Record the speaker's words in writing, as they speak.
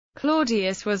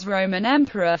Claudius was Roman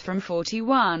emperor from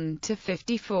 41 to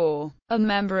 54, a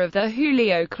member of the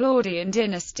Julio-Claudian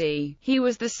dynasty. He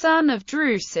was the son of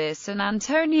Drusus and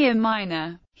Antonia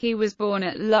Minor. He was born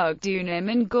at Lugdunum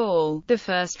in Gaul, the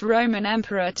first Roman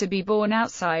emperor to be born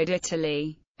outside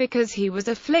Italy, because he was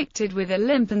afflicted with a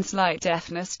limp and slight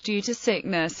deafness due to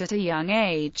sickness at a young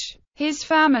age. His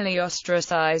family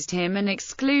ostracized him and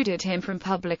excluded him from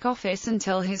public office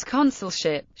until his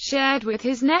consulship, shared with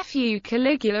his nephew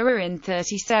Caligula in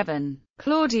 37.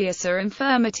 Claudius'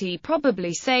 infirmity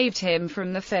probably saved him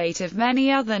from the fate of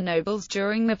many other nobles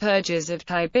during the purges of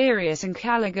Tiberius and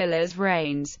Caligula's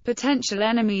reigns. Potential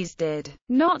enemies did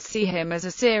not see him as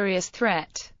a serious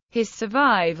threat. His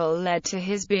survival led to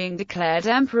his being declared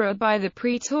emperor by the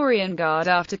Praetorian Guard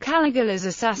after Caligula's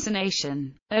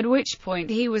assassination, at which point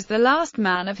he was the last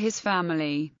man of his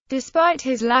family. Despite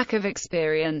his lack of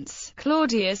experience,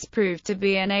 Claudius proved to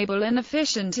be an able and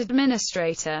efficient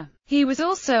administrator. He was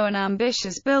also an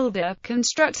ambitious builder,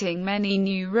 constructing many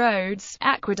new roads,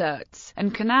 aqueducts,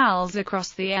 and canals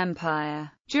across the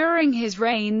empire. During his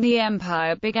reign, the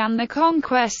empire began the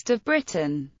conquest of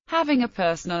Britain. Having a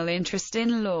personal interest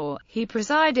in law, he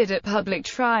presided at public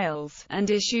trials, and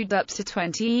issued up to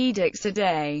 20 edicts a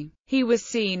day. He was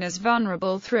seen as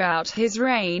vulnerable throughout his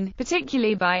reign,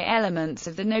 particularly by elements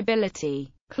of the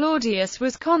nobility. Claudius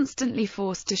was constantly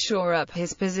forced to shore up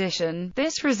his position.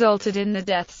 This resulted in the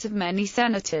deaths of many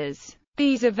senators.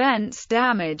 These events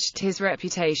damaged his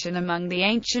reputation among the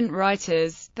ancient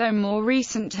writers, though more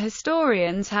recent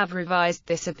historians have revised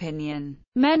this opinion.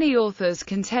 Many authors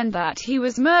contend that he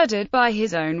was murdered by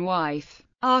his own wife.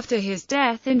 After his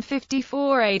death in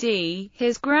 54 AD,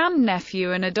 his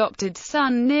grandnephew and adopted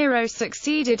son Nero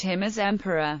succeeded him as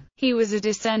emperor. He was a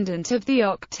descendant of the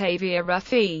Octavia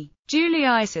Ruffi,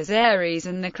 Julius Caesaris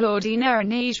and the Claudi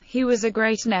Neronici. He was a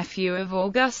great-nephew of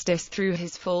Augustus through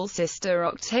his full sister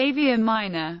Octavia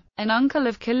Minor, an uncle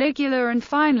of Caligula, and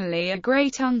finally a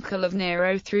great-uncle of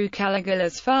Nero through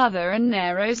Caligula's father and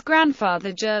Nero's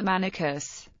grandfather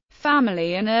Germanicus.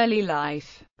 Family and early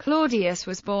life. Claudius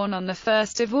was born on the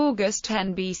 1st of August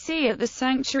 10 BC at the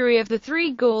Sanctuary of the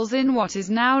Three Gauls in what is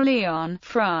now Lyon,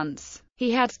 France. He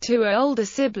had two older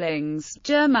siblings,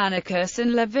 Germanicus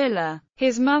and Livilla.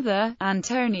 His mother,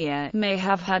 Antonia, may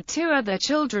have had two other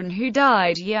children who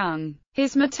died young.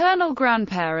 His maternal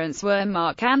grandparents were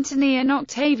Mark Antony and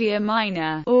Octavia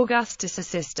Minor, Augustus'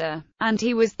 sister, and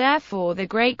he was therefore the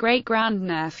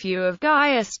great-great-grandnephew of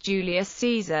Gaius Julius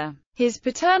Caesar. His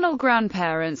paternal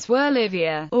grandparents were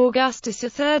Livia, Augustus'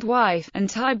 third wife, and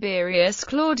Tiberius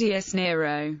Claudius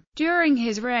Nero. During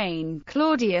his reign,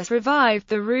 Claudius revived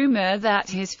the rumor that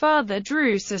his father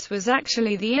Drusus was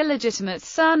actually the illegitimate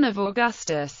son of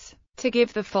Augustus, to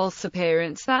give the false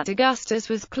appearance that Augustus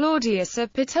was Claudius'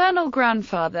 paternal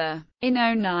grandfather. In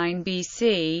 09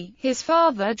 BC, his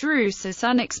father Drusus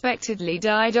unexpectedly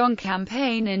died on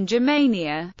campaign in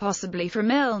Germania, possibly from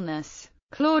illness.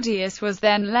 Claudius was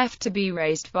then left to be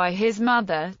raised by his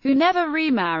mother, who never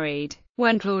remarried.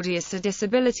 When Claudius'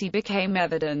 disability became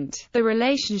evident, the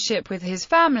relationship with his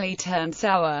family turned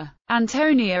sour.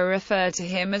 Antonia referred to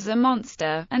him as a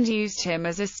monster, and used him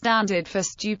as a standard for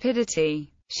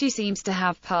stupidity. She seems to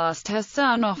have passed her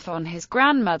son off on his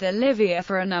grandmother Livia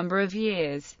for a number of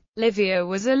years. Livia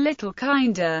was a little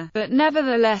kinder, but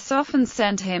nevertheless often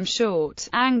sent him short,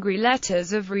 angry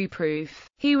letters of reproof.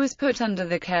 He was put under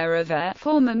the care of a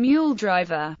former mule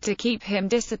driver, to keep him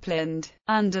disciplined,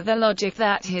 under the logic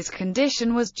that his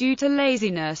condition was due to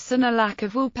laziness and a lack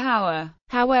of willpower.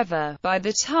 However, by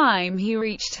the time he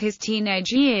reached his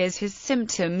teenage years, his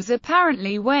symptoms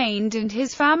apparently waned and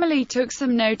his family took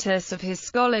some notice of his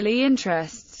scholarly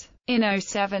interests. In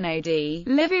 07 AD,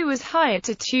 Livy was hired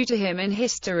to tutor him in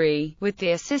history, with the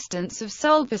assistance of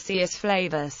Sulpicius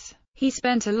Flavus. He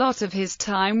spent a lot of his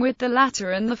time with the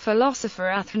latter and the philosopher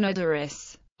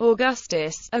Athenodorus.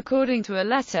 Augustus, according to a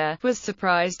letter, was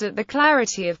surprised at the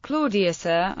clarity of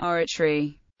Claudius'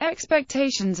 oratory.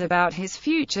 Expectations about his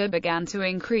future began to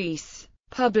increase.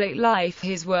 Public life.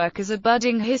 His work as a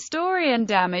budding historian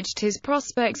damaged his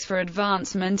prospects for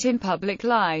advancement in public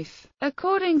life.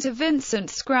 According to Vincent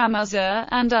Scramuzza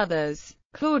and others,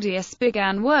 Claudius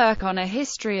began work on a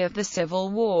history of the civil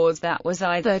wars that was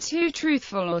either too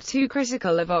truthful or too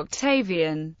critical of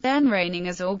Octavian, then reigning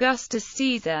as Augustus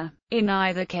Caesar. In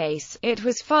either case, it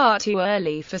was far too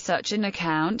early for such an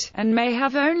account, and may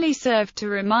have only served to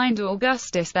remind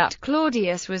Augustus that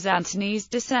Claudius was Antony's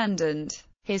descendant.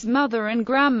 His mother and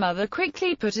grandmother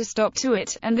quickly put a stop to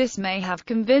it, and this may have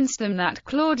convinced them that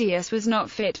Claudius was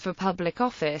not fit for public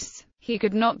office. He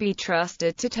could not be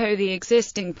trusted to toe the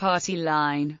existing party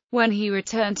line. When he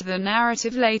returned to the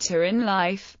narrative later in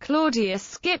life, Claudius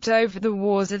skipped over the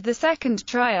wars of the Second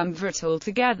Triumvirate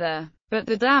altogether. But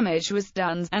the damage was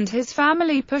done, and his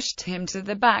family pushed him to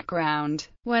the background.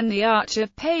 When the Arch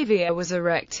of Pavia was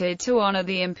erected to honor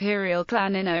the imperial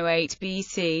clan in 08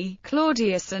 BC,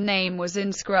 Claudius' name was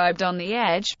inscribed on the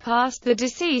edge, past the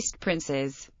deceased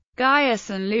princes. Gaius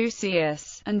and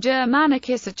Lucius, and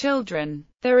Germanicus are children.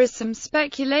 There is some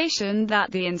speculation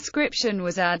that the inscription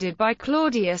was added by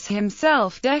Claudius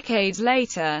himself decades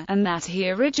later, and that he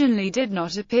originally did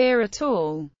not appear at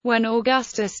all. When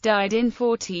Augustus died in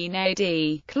 14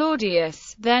 AD,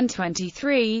 Claudius, then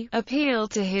 23,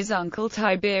 appealed to his uncle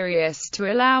Tiberius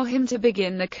to allow him to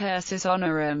begin the cursus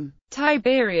honorum.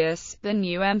 Tiberius, the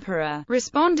new emperor,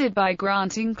 responded by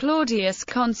granting Claudius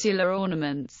consular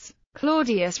ornaments.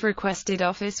 Claudius requested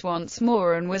office once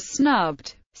more and was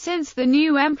snubbed. Since the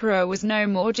new emperor was no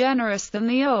more generous than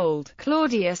the old,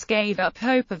 Claudius gave up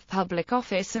hope of public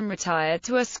office and retired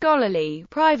to a scholarly,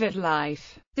 private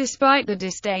life. Despite the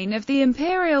disdain of the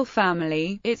imperial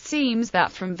family, it seems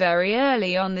that from very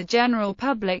early on the general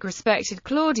public respected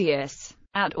Claudius.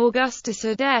 At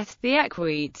Augustus' death, the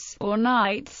equites, or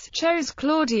knights, chose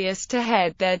Claudius to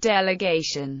head their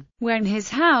delegation. When his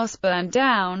house burned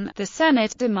down, the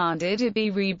Senate demanded it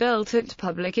be rebuilt at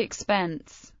public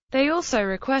expense. They also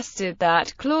requested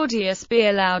that Claudius be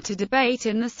allowed to debate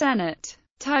in the Senate.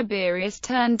 Tiberius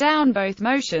turned down both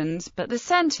motions, but the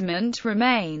sentiment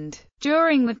remained.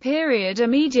 During the period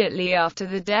immediately after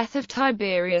the death of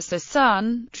Tiberius'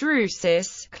 son,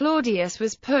 Drusus, Claudius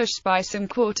was pushed by some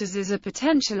quarters as a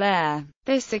potential heir.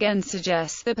 This again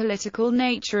suggests the political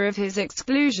nature of his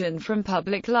exclusion from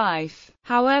public life.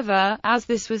 However, as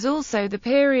this was also the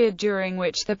period during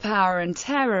which the power and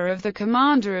terror of the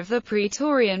commander of the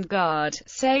Praetorian Guard,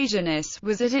 Sejanus,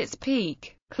 was at its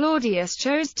peak, Claudius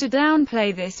chose to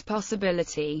downplay this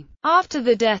possibility. After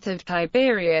the death of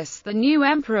Tiberius, the new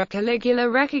emperor Caligula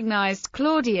recognized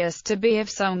Claudius to be of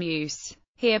some use.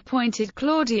 He appointed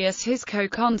Claudius his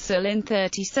co-consul in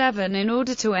 37 in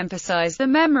order to emphasize the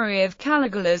memory of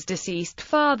Caligula's deceased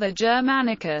father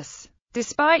Germanicus.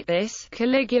 Despite this,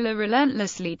 Caligula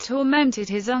relentlessly tormented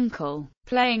his uncle,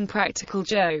 playing practical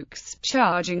jokes,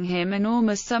 charging him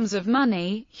enormous sums of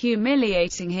money,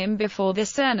 humiliating him before the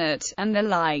Senate, and the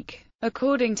like.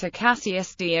 According to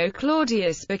Cassius Dio,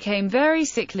 Claudius became very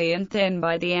sickly and thin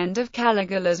by the end of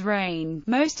Caligula's reign,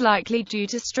 most likely due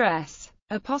to stress.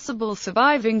 A possible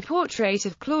surviving portrait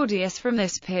of Claudius from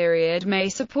this period may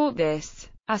support this.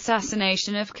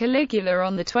 Assassination of Caligula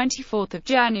on the 24th of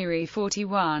January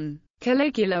 41.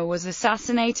 Caligula was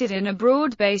assassinated in a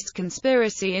broad-based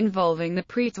conspiracy involving the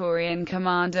Praetorian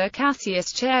commander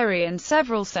Cassius Cherry and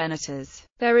several senators.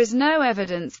 There is no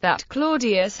evidence that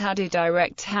Claudius had a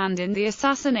direct hand in the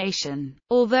assassination,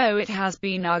 although it has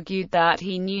been argued that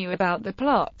he knew about the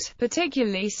plot,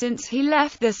 particularly since he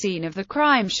left the scene of the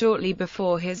crime shortly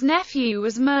before his nephew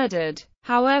was murdered.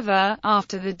 However,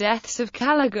 after the deaths of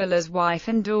Caligula's wife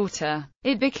and daughter,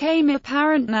 it became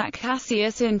apparent that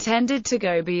Cassius intended to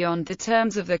go beyond the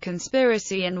terms of the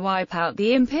conspiracy and wipe out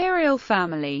the imperial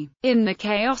family. In the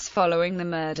chaos following the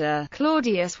murder,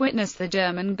 Claudius witnessed the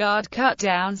German guard cut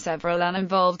down several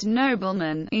uninvolved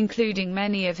noblemen, including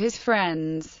many of his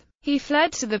friends. He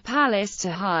fled to the palace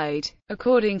to hide.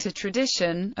 According to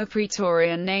tradition, a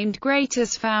Praetorian named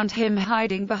Gratus found him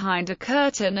hiding behind a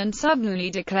curtain and suddenly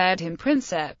declared him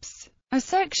princeps. A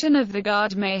section of the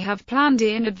guard may have planned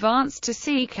in advance to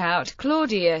seek out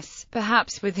Claudius,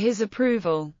 perhaps with his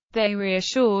approval. They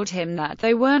reassured him that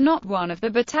they were not one of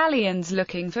the battalions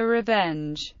looking for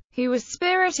revenge. He was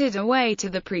spirited away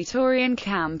to the Praetorian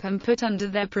camp and put under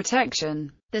their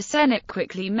protection. The Senate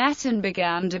quickly met and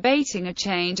began debating a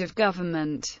change of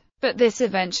government, but this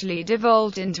eventually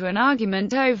devolved into an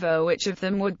argument over which of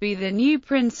them would be the new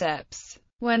princeps.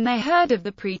 When they heard of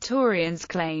the Praetorians'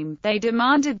 claim, they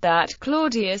demanded that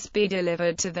Claudius be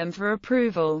delivered to them for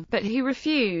approval, but he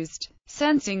refused,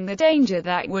 sensing the danger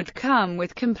that would come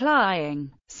with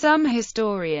complying. Some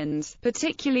historians,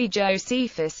 particularly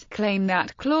Josephus, claim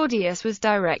that Claudius was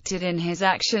directed in his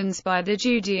actions by the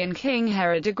Judean king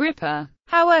Herod Agrippa.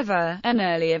 However, an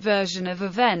earlier version of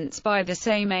events by the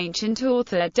same ancient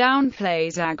author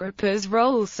downplays Agrippa's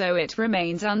role, so it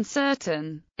remains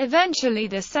uncertain. Eventually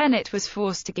the Senate was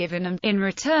forced to give in, and in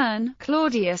return,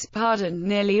 Claudius pardoned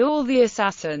nearly all the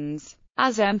assassins.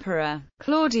 As emperor,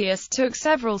 Claudius took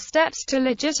several steps to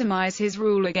legitimize his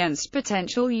rule against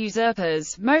potential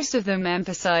usurpers, most of them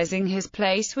emphasizing his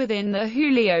place within the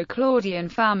Julio-Claudian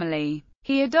family.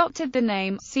 He adopted the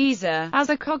name Caesar as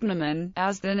a cognomen,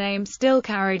 as the name still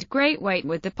carried great weight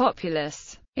with the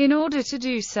populace. In order to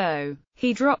do so,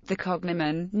 he dropped the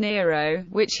cognomen Nero,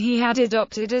 which he had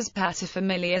adopted as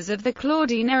paterfamilias of the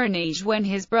Claudian lineage when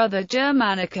his brother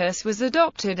Germanicus was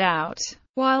adopted out.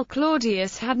 While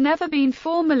Claudius had never been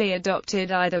formally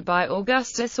adopted either by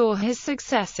Augustus or his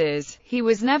successors, he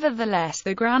was nevertheless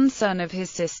the grandson of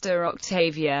his sister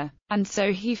Octavia, and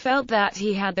so he felt that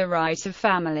he had the right of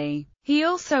family. He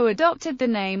also adopted the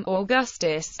name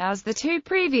Augustus, as the two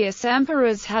previous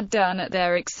emperors had done at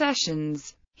their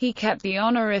accessions. He kept the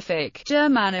honorific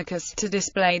Germanicus to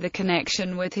display the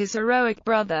connection with his heroic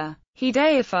brother. He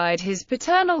deified his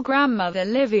paternal grandmother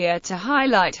Livia to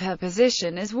highlight her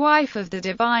position as wife of the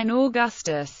divine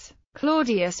Augustus.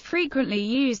 Claudius frequently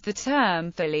used the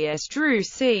term filius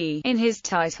Drusi in his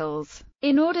titles,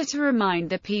 in order to remind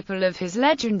the people of his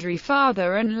legendary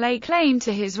father and lay claim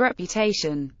to his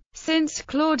reputation. Since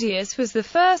Claudius was the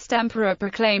first emperor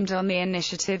proclaimed on the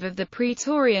initiative of the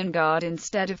Praetorian Guard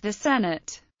instead of the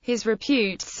Senate, his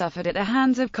repute suffered at the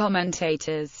hands of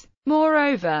commentators.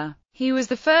 Moreover, he was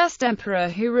the first emperor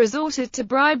who resorted to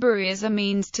bribery as a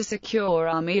means to secure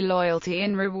army loyalty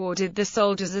and rewarded the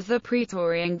soldiers of the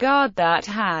Praetorian Guard that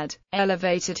had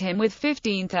elevated him with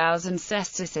 15,000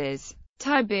 sesterces.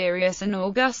 Tiberius and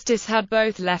Augustus had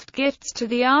both left gifts to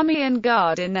the army and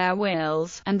guard in their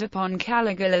wills, and upon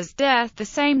Caligula's death the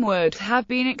same would have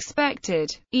been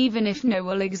expected, even if no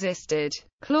will existed.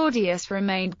 Claudius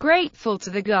remained grateful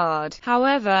to the guard,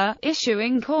 however,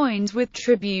 issuing coins with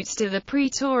tributes to the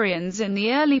Praetorians in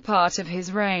the early part of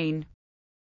his reign.